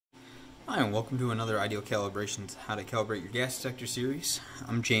Hi, and welcome to another Ideal Calibrations How to Calibrate Your Gas Detector series.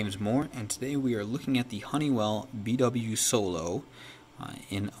 I'm James Moore, and today we are looking at the Honeywell BW Solo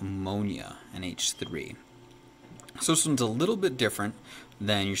in Ammonia, NH3. So this one's a little bit different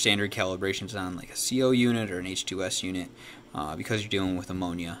than your standard calibrations on like a CO unit or an H2S unit because you're dealing with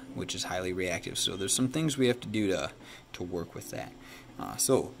ammonia, which is highly reactive. So there's some things we have to do to work with that.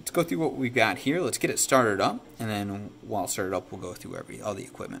 So let's go through what we've got here. Let's get it started up, and then while it's started up, we'll go through all the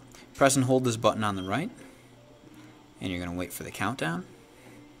equipment. Press and hold this button on the right, and you're going to wait for the countdown.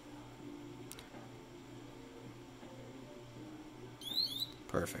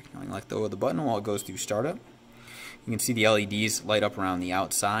 Perfect. Now you let go of the button while it goes through startup. You can see the LEDs light up around the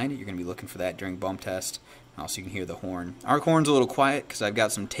outside. You're going to be looking for that during bump test. Also, you can hear the horn. Our horn's a little quiet because I've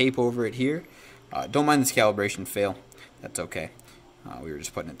got some tape over it here. Don't mind this calibration fail. That's okay. We were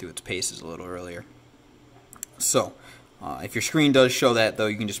just putting it through its paces a little earlier. So, if your screen does show that, though,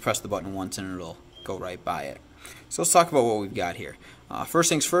 you can just press the button once and it'll go right by it. So let's talk about what we've got here. First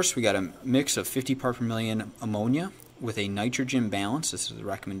things first, we got a mix of 50 part per million ammonia with a nitrogen balance. This is a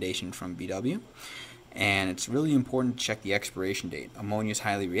recommendation from BW. And it's really important to check the expiration date. Ammonia is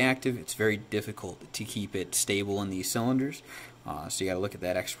highly reactive. It's very difficult to keep it stable in these cylinders. So you got to look at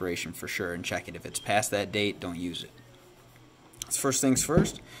that expiration for sure and check it. If it's past that date, don't use it. That's first things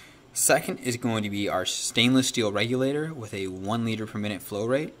first. Second is going to be our stainless steel regulator with a 1 liter per minute flow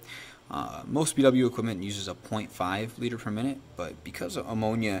rate. Most BW equipment uses a 0.5 liter per minute, but because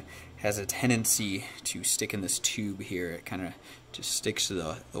ammonia has a tendency to stick in this tube here, it kind of just sticks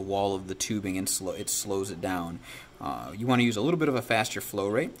to the wall of the tubing and it slows it down. You want to use a little bit of a faster flow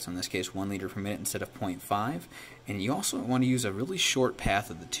rate, so in this case 1 liter per minute instead of 0.5, and you also want to use a really short path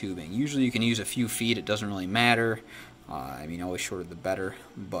of the tubing. Usually you can use a few feet, it doesn't really matter. I mean, always shorter the better,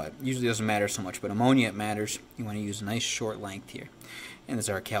 but usually doesn't matter so much. But ammonia, it matters. You want to use a nice short length here. And this is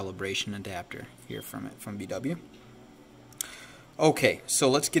our calibration adapter here from BW. Okay, so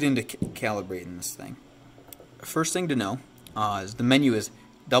let's get into calibrating this thing. First thing to know is the menu is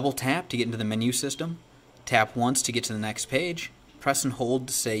double tap to get into the menu system, tap once to get to the next page, press and hold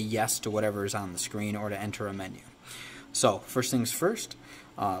to say yes to whatever is on the screen or to enter a menu. So first things first,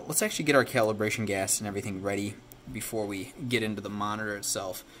 let's actually get our calibration gas and everything ready before we get into the monitor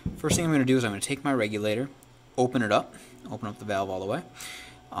itself. First thing I'm going to do is I'm going to take my regulator, open up the valve all the way.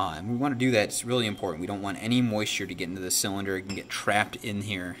 And we want to do that. It's really important. We don't want any moisture to get into the cylinder. It can get trapped in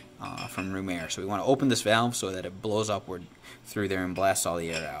here from room air. So we want to open this valve so that it blows upward through there and blasts all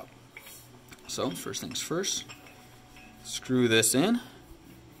the air out. So first things first, screw this in,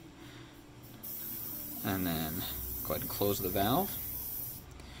 and then go ahead and close the valve.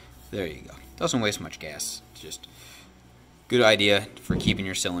 There you go. Doesn't waste much gas. It's just good idea for keeping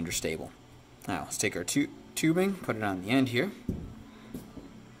your cylinder stable. Now let's take our tubing, put it on the end here.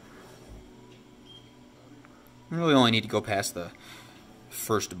 You really only need to go past the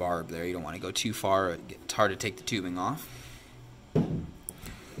first barb there. You don't want to go too far. It's hard to take the tubing off.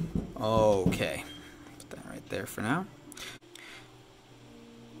 Okay, put that right there for now.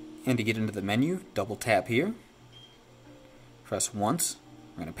 And to get into the menu, double tap here. Press once.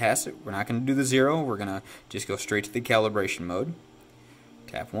 We're going to pass it. We're not going to do the 0. We're going to just go straight to the calibration mode.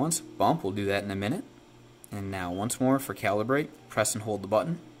 Tap once, bump. We'll do that in a minute. And now once more for calibrate, press and hold the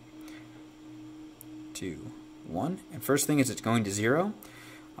button. 2, 1. And first thing is it's going to 0.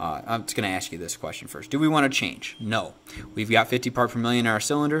 I'm just going to ask you this question first. Do we want to change? No. We've got 50 part per million in our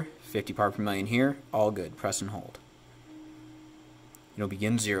cylinder, 50 part per million here. All good. Press and hold. It'll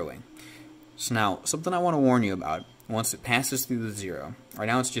begin zeroing. So now, something I want to warn you about. Once it passes through the 0, right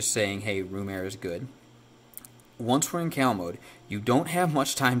now it's just saying, hey, room air is good. Once we're in cal mode, you don't have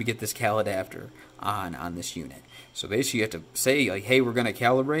much time to get this cal adapter on this unit. So basically you have to say, like, hey, we're going to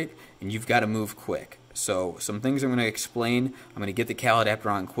calibrate, and you've got to move quick. So some things I'm going to explain, I'm going to get the cal adapter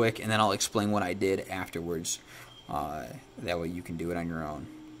on quick, and then I'll explain what I did afterwards. That way you can do it on your own.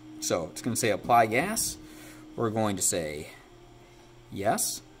 So it's going to say apply gas. We're going to say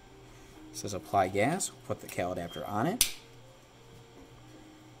yes. It says apply gas, put the cal adapter on it.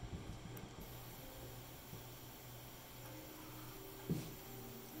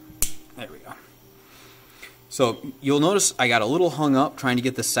 There we go. So you'll notice I got a little hung up trying to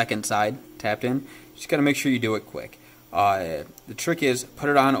get the second side tapped in. Just got to make sure you do it quick. The trick is put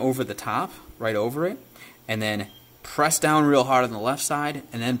it on over the top, right over it, and then press down real hard on the left side,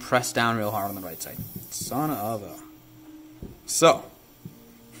 and then press down real hard on the right side. Son of a... So...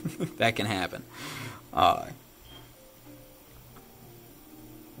 that can happen.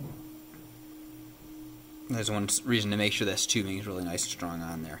 There's one reason to make sure this tubing is really nice and strong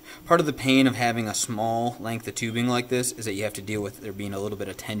on there. Part of the pain of having a small length of tubing like this is that you have to deal with there being a little bit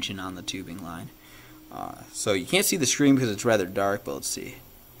of tension on the tubing line. So you can't see the screen because it's rather dark, but let's see.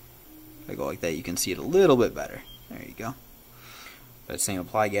 If I go like that, you can see it a little bit better. There you go. But it's saying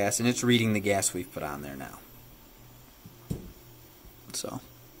apply gas, and it's reading the gas we've put on there now. So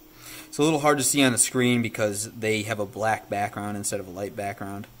it's a little hard to see on the screen because they have a black background instead of a light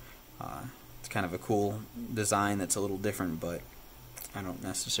background. It's kind of a cool design that's a little different, but I don't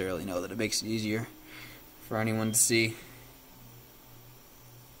necessarily know that it makes it easier for anyone to see.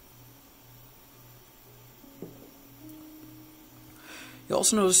 You'll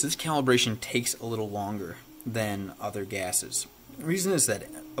also notice this calibration takes a little longer than other gases. The reason is that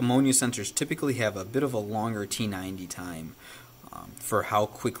ammonia sensors typically have a bit of a longer T90 time for how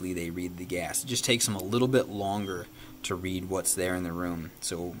quickly they read the gas. It just takes them a little bit longer to read what's there in the room.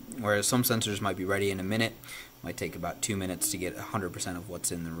 So whereas some sensors might be ready in a minute, it might take about 2 minutes to get 100% of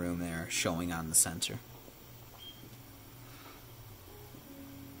what's in the room there showing on the sensor.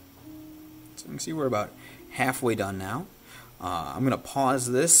 So you can see we're about halfway done now. I'm going to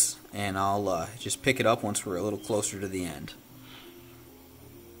pause this and I'll just pick it up once we're a little closer to the end.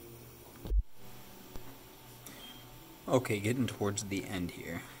 Okay, getting towards the end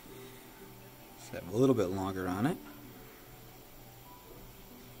here. So I have a little bit longer on it.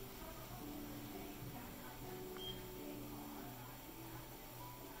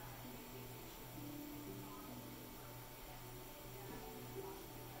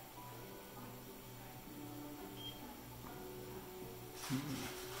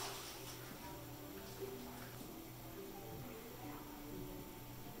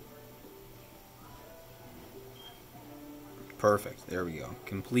 Perfect. There we go.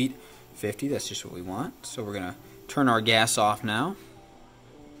 Complete 50. That's just what we want. So we're going to turn our gas off now.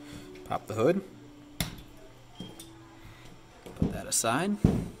 Pop the hood. Put that aside.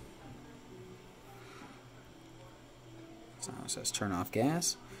 So now it says turn off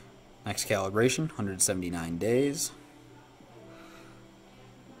gas. Next calibration, 179 days.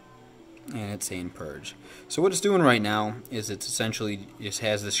 And it's saying purge. So what it's doing right now is it's essentially just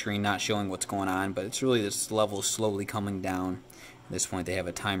has the screen not showing what's going on, but it's really this level slowly coming down. At this point they have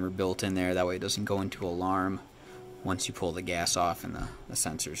a timer built in there, that way it doesn't go into alarm once you pull the gas off and the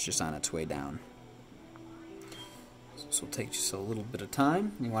sensor is just on its way down. So this will take just a little bit of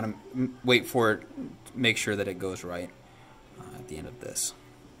time. You want to wait for it, make sure that it goes right at the end of this.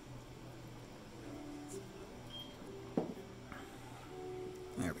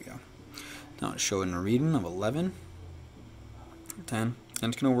 There we go. Now it's showing a reading of 11, 10, and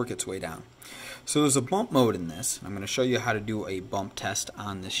it's going to work its way down. So there's a bump mode in this. I'm going to show you how to do a bump test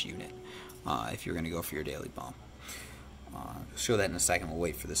on this unit if you're going to go for your daily bump. I'll show that in a second. We'll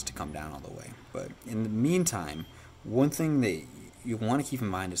wait for this to come down all the way. But in the meantime, one thing that you want to keep in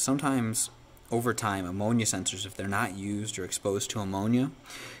mind is sometimes over time ammonia sensors, if they're not used or exposed to ammonia,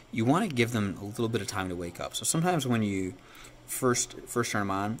 you want to give them a little bit of time to wake up. So sometimes when you first turn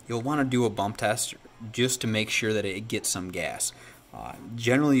them on, you'll want to do a bump test just to make sure that it gets some gas.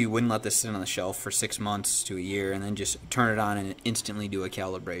 Generally you wouldn't let this sit on the shelf for 6 months to a year and then just turn it on and instantly do a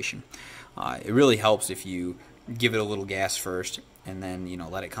calibration. It really helps if you give it a little gas first and then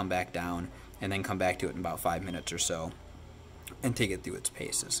let it come back down and then come back to it in about 5 minutes or so and take it through its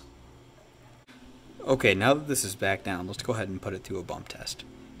paces. Okay, now that this is back down, let's go ahead and put it through a bump test.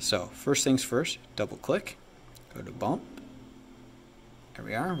 So first things first, double click, go to bump. There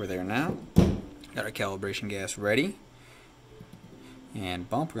we are, we're there now. Got our calibration gas ready. And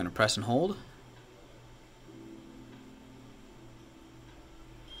bump, we're going to press and hold.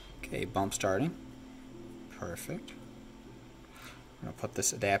 Okay, bump starting. Perfect. I'm going to put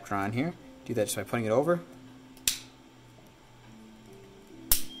this adapter on here. Do that just by putting it over.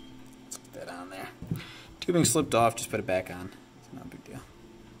 Let's put that on there. Tubing slipped off, just put it back on. It's not a big deal.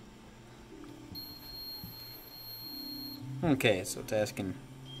 Okay, so it's asking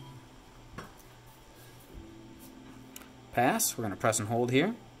pass. We're going to press and hold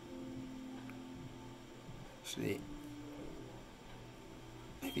here. See,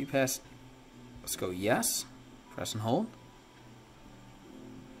 if you pass, let's go yes. Press and hold.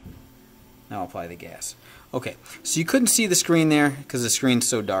 Now apply the gas. Okay, so you couldn't see the screen there because the screen's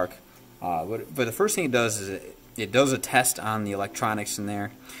so dark. But the first thing it does is it does a test on the electronics in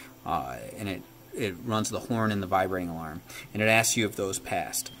there, and it runs the horn and the vibrating alarm, and it asks you if those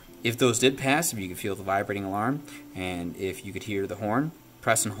passed. If those did pass, if you could feel the vibrating alarm, and if you could hear the horn,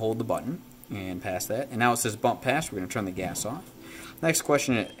 press and hold the button and pass that. And now it says bump pass. We're going to turn the gas off. Next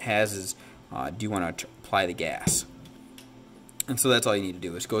question it has is, do you want to apply the gas? And so that's all you need to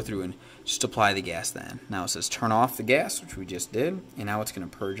do is go through and just apply the gas then. Now it says turn off the gas, which we just did, and now it's going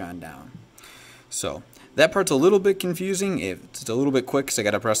to purge on down. So that part's a little bit confusing. It's a little bit quick because I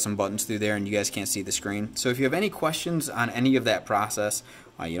got to press some buttons through there and you guys can't see the screen. So if you have any questions on any of that process,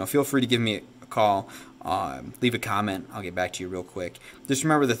 feel free to give me a call, leave a comment. I'll get back to you real quick. Just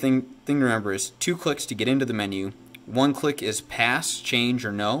remember, the thing to remember is 2 clicks to get into the menu. 1 click is pass, change,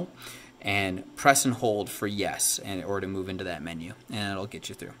 or no, and press and hold for yes or to move into that menu, and it'll get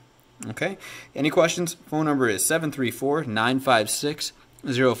you through. Okay? Any questions? Phone number is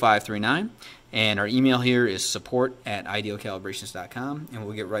 734-956-0539, and our email here is support@idealcalibrations.com, and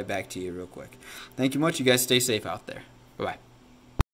we'll get right back to you real quick. Thank you much. You guys stay safe out there. Bye-bye.